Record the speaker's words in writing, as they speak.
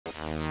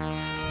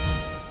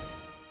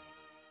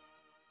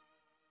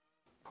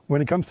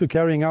When it comes to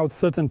carrying out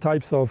certain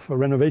types of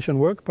renovation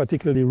work,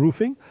 particularly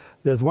roofing,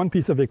 there's one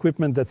piece of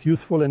equipment that's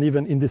useful and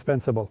even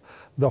indispensable: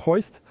 the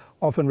hoist,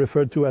 often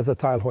referred to as a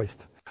tile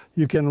hoist.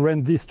 You can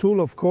rent this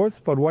tool, of course,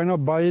 but why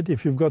not buy it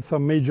if you've got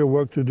some major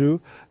work to do,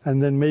 and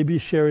then maybe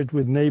share it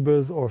with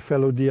neighbors or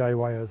fellow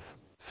DIYers.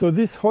 So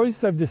this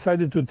hoist I've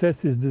decided to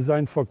test is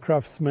designed for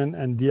craftsmen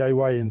and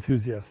DIY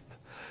enthusiasts.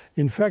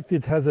 In fact,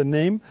 it has a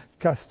name,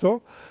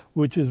 CASTOR,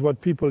 which is what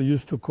people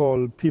used to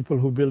call people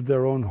who build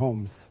their own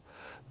homes.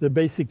 The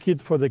basic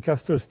kit for the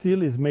CASTOR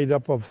steel is made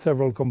up of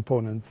several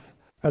components.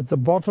 At the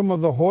bottom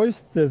of the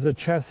hoist, there's a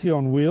chassis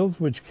on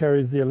wheels which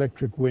carries the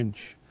electric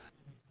winch.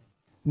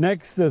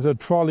 Next, there's a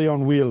trolley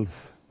on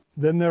wheels.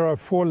 Then there are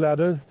 4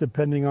 ladders,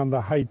 depending on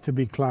the height to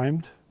be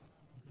climbed.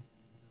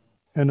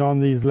 And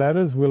on these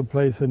ladders, we'll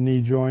place a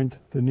knee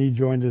joint. The knee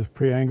joint is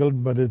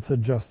pre-angled, but it's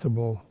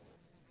adjustable.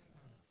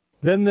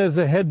 Then there's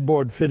a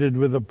headboard fitted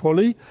with a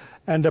pulley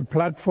and a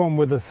platform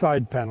with a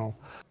side panel.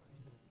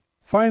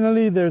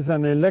 Finally, there's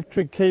an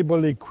electric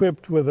cable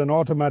equipped with an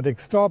automatic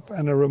stop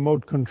and a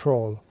remote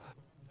control.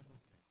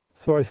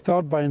 So I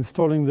start by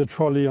installing the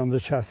trolley on the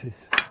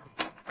chassis.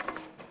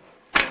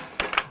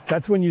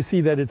 That's when you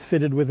see that it's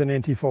fitted with an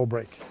anti-fall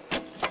brake.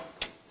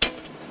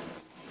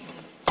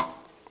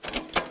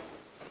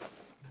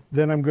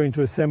 Then I'm going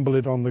to assemble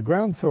it on the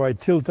ground, so I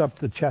tilt up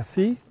the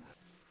chassis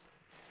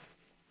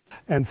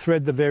and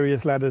thread the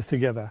various ladders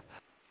together.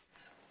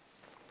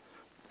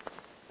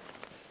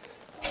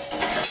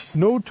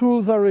 No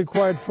tools are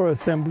required for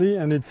assembly,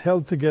 and it's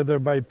held together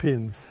by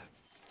pins.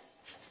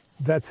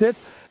 That's it.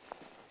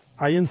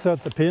 I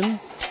insert the pin.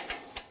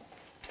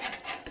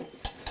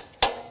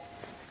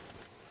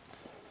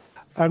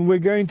 And we're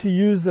going to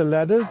use the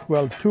ladders,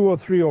 well, 2 or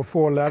 3 or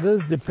 4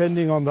 ladders,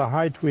 depending on the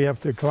height we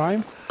have to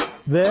climb.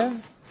 There,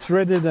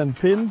 threaded and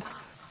pinned.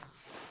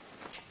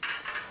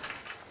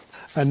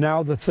 And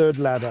now the 3rd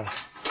ladder.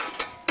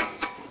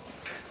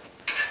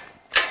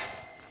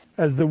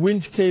 As the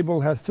winch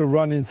cable has to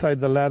run inside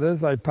the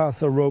ladders, I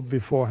pass a rope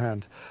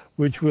beforehand,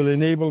 which will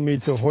enable me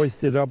to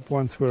hoist it up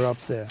once we're up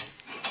there.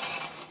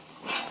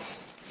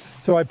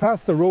 So I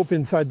pass the rope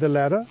inside the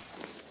ladder.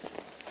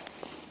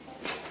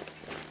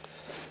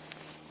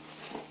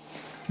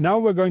 Now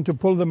we're going to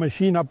pull the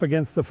machine up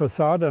against the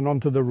facade and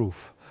onto the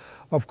roof.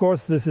 Of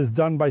course, this is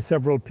done by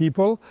several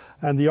people,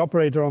 and the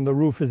operator on the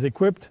roof is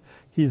equipped.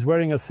 He's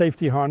wearing a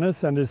safety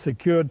harness and is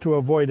secured to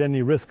avoid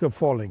any risk of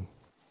falling.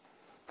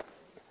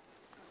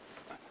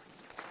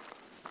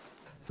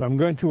 So I'm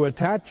going to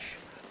attach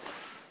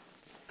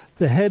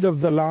the head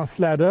of the last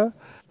ladder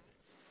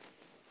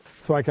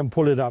so I can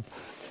pull it up.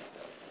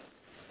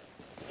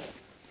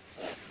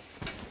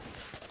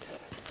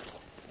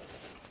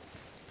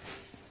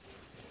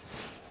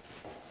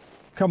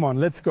 Come on,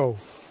 let's go.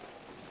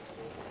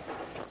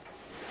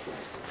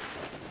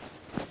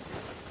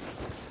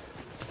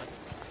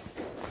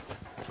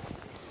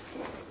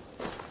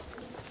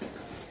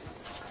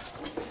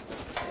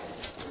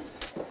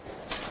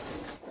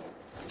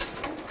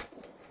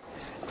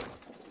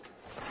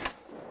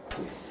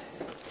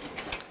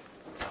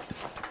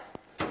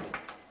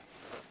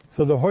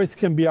 So the hoist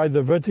can be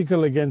either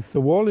vertical against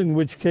the wall, in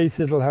which case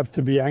it'll have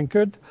to be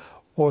anchored,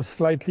 or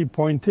slightly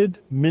pointed,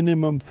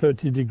 minimum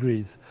 30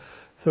 degrees.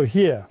 So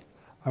here,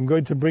 I'm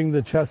going to bring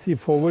the chassis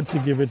forward to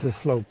give it a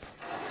slope.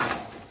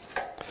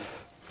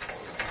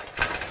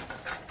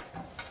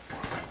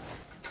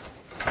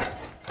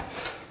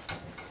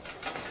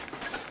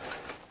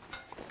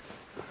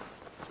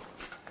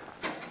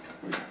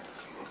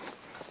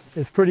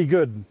 It's pretty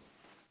good.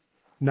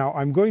 Now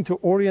I'm going to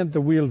orient the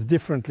wheels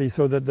differently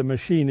so that the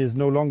machine is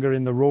no longer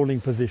in the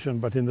rolling position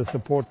but in the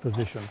support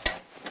position.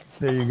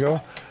 There you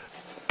go.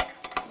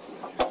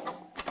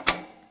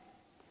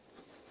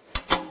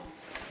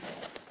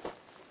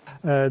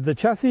 The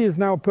chassis is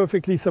now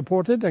perfectly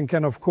supported and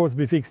can of course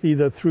be fixed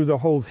either through the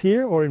holes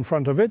here or in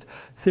front of it,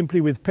 simply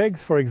with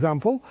pegs, for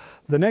example.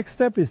 The next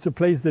step is to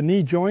place the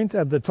knee joint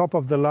at the top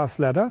of the last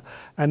ladder,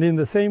 and in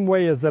the same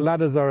way as the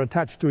ladders are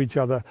attached to each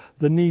other,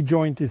 the knee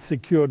joint is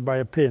secured by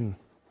a pin.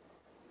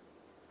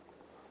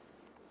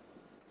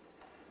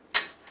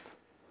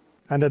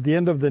 And at the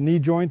end of the knee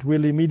joint,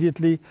 we'll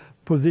immediately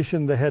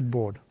position the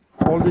headboard.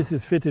 All this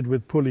is fitted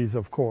with pulleys,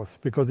 of course,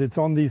 because it's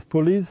on these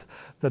pulleys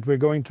that we're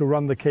going to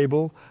run the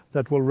cable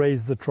that will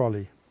raise the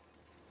trolley.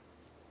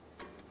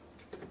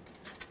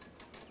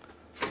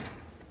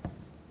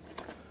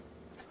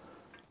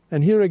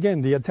 And here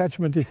again, the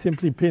attachment is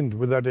simply pinned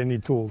without any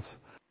tools.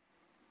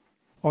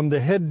 On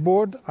the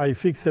headboard, I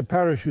fix a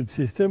parachute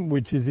system,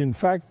 which is in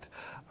fact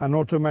an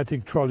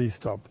automatic trolley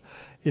stop.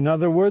 In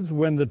other words,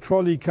 when the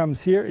trolley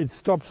comes here, it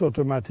stops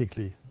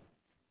automatically.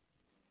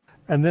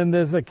 And then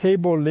there's a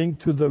cable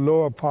linked to the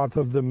lower part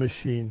of the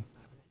machine.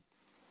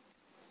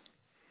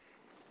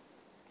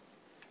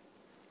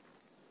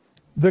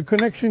 The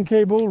connection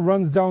cable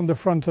runs down the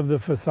front of the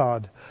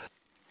facade.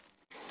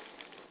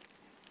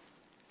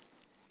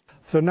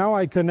 So now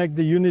I connect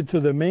the unit to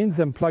the mains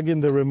and plug in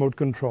the remote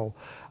control.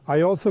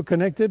 I also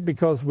connect it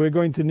because we're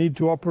going to need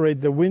to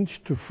operate the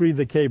winch to free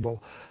the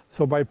cable.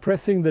 So by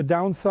pressing the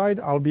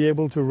downside, I'll be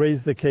able to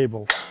raise the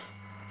cable.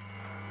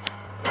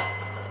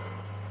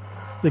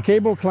 The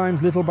cable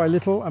climbs little by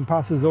little and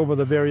passes over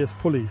the various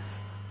pulleys.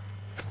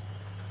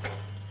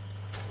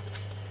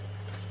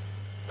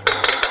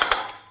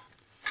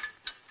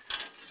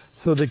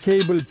 So the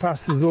cable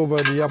passes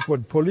over the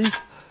upward pulleys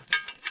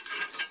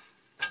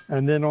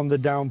and then on the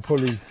down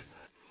pulleys.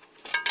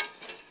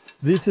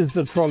 This is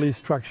the trolley's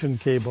traction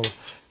cable.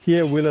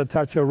 Here we'll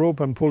attach a rope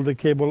and pull the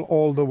cable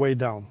all the way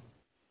down.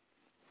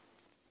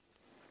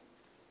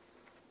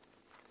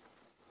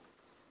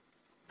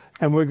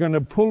 And we're going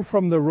to pull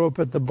from the rope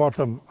at the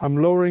bottom. I'm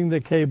lowering the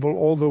cable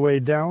all the way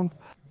down.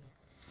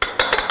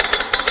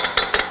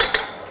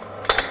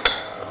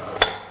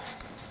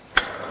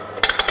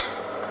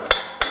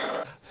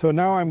 So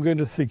now I'm going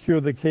to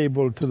secure the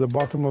cable to the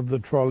bottom of the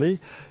trolley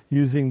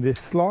using this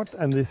slot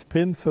and this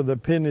pin. So the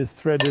pin is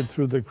threaded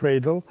through the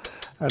cradle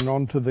and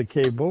onto the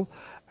cable,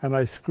 and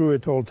I screw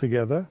it all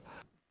together.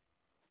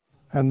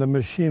 And the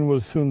machine will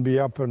soon be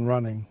up and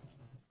running.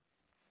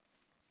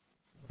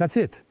 That's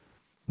it.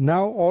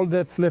 Now all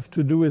that's left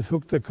to do is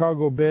hook the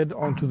cargo bed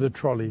onto the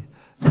trolley,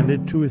 and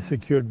it too is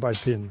secured by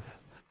pins.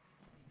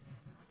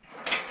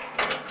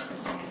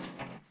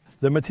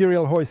 The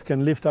material hoist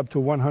can lift up to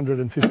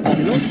 150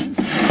 kilos.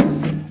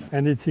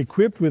 And it's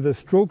equipped with a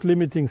stroke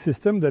limiting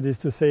system, that is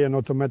to say an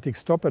automatic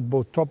stop at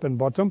both top and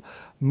bottom.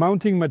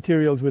 Mounting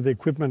materials with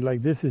equipment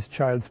like this is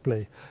child's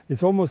play.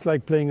 It's almost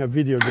like playing a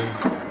video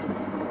game.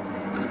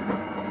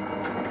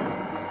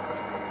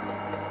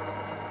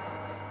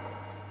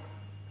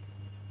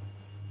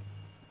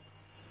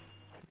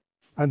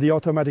 And the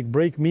automatic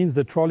brake means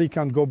the trolley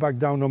can't go back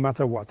down no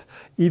matter what,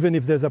 even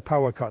if there's a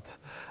power cut.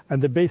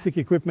 And the basic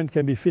equipment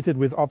can be fitted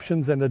with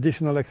options and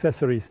additional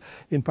accessories,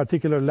 in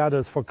particular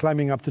ladders for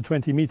climbing up to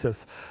 20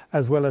 meters,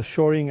 as well as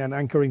shoring and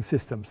anchoring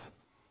systems.